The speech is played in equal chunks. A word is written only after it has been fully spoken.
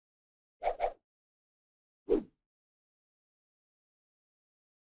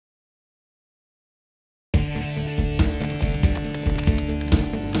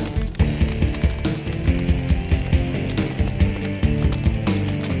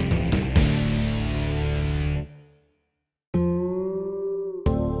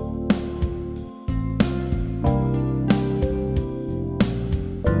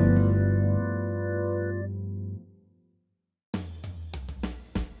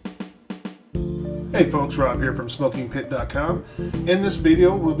Hey folks, Rob here from SmokingPit.com. In this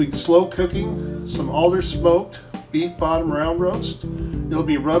video, we'll be slow cooking some Alder smoked beef bottom round roast. It'll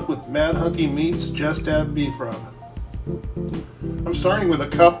be rubbed with Mad Hunky Meats Just Add Beef Rub. I'm starting with a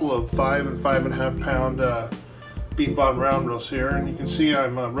couple of 5 and 5.5 pound beef bottom round roasts here, and you can see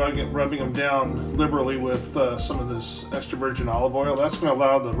I'm rubbing them down liberally with some of this extra virgin olive oil. That's going to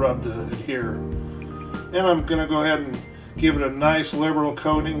allow the rub to adhere. And I'm going to go ahead and give it a nice liberal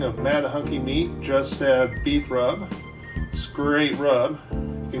coating of Mad Hunky Meat Just Add Beef Rub. It's a great rub.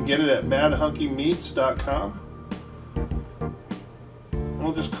 You can get it at madhunkymeats.com.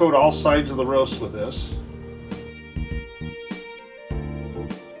 We'll just coat all sides of the roast with this.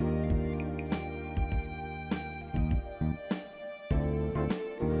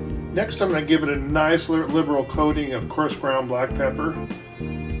 Next, I'm going to give it a nice liberal coating of coarse ground black pepper.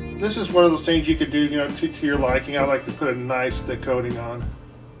 This is one of those things you could do, to your liking. I like to put a nice thick coating on.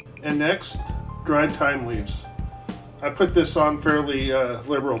 And next, dried thyme leaves. I put this on fairly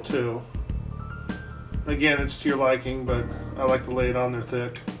liberal too. Again, it's to your liking, but I like to lay it on there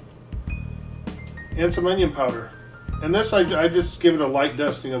thick. And some onion powder. And this, I just give it a light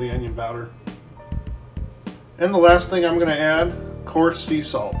dusting of the onion powder. And the last thing I'm going to add, coarse sea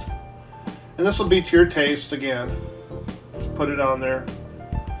salt. And this will be to your taste again. Just put it on there.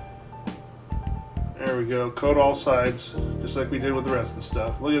 There we go. Coat all sides, just like we did with the rest of the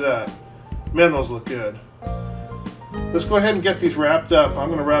stuff. Look at that. Man, those look good. Let's go ahead and get these wrapped up. I'm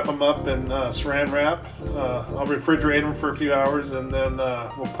going to wrap them up in saran wrap. I'll refrigerate them for a few hours, and then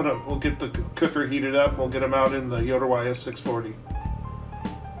we'll get the cooker heated up. We'll get them out in the Yoder YS640.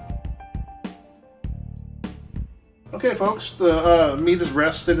 Okay, folks, the meat is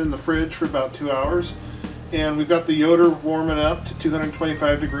rested in the fridge for about 2 hours, and we've got the Yoder warming up to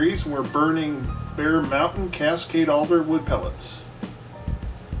 225 degrees, and we're burning Bear Mountain Cascade Alder wood pellets.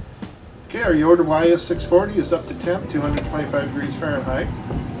 Okay, our Yoder YS640 is up to temp, 225 degrees Fahrenheit.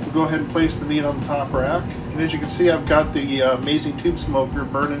 We'll go ahead and place the meat on the top rack, and as you can see, I've got the Amaze-N-Tube-Smoker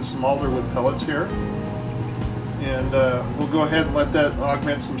burning some alder wood pellets here, and we'll go ahead and let that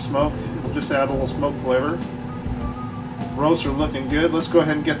augment some smoke. It'll just add a little smoke flavor. Roasts are looking good. Let's go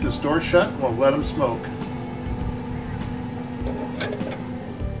ahead and get this door shut, and we'll let them smoke.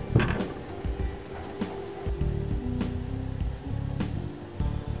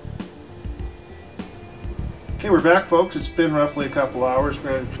 Okay, we're back, folks. It's been roughly a couple hours.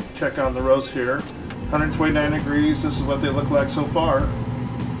 We're going to check on the roast here. 129 degrees. This is what they look like so far.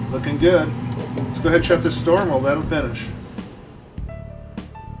 Looking good. Let's go ahead and shut this door and we'll let them finish.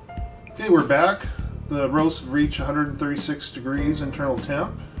 Okay, we're back. The roast reached 136 degrees internal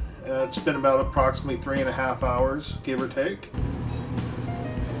temp. It's been about approximately 3.5 hours, give or take.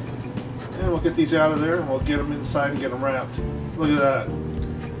 And we'll get these out of there and we'll get them inside and get them wrapped. Look at that.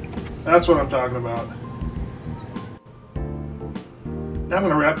 That's what I'm talking about. Now I'm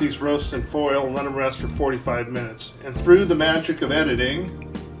going to wrap these roasts in foil and let them rest for 45 minutes. And through the magic of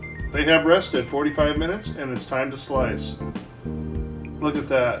editing, they have rested 45 minutes and it's time to slice. Look at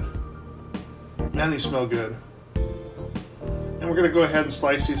that. Man, these smell good. And we're going to go ahead and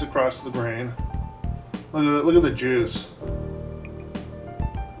slice these across the grain. Look at the juice.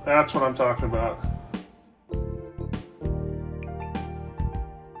 That's what I'm talking about.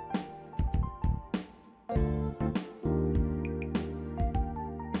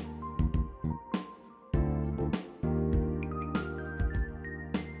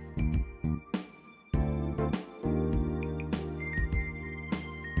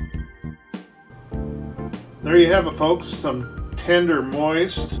 There you have it, folks. Some tender,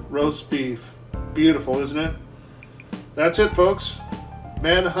 moist roast beef. Beautiful, isn't it? That's it, folks.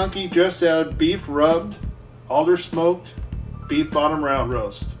 Mad Hunky Just Add Beef Rubbed, Alder Smoked, Beef Bottom Round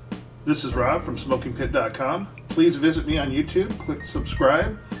Roast. This is Rob from SmokingPit.com. Please visit me on YouTube, click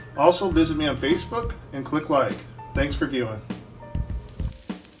subscribe. Also visit me on Facebook and click like. Thanks for viewing.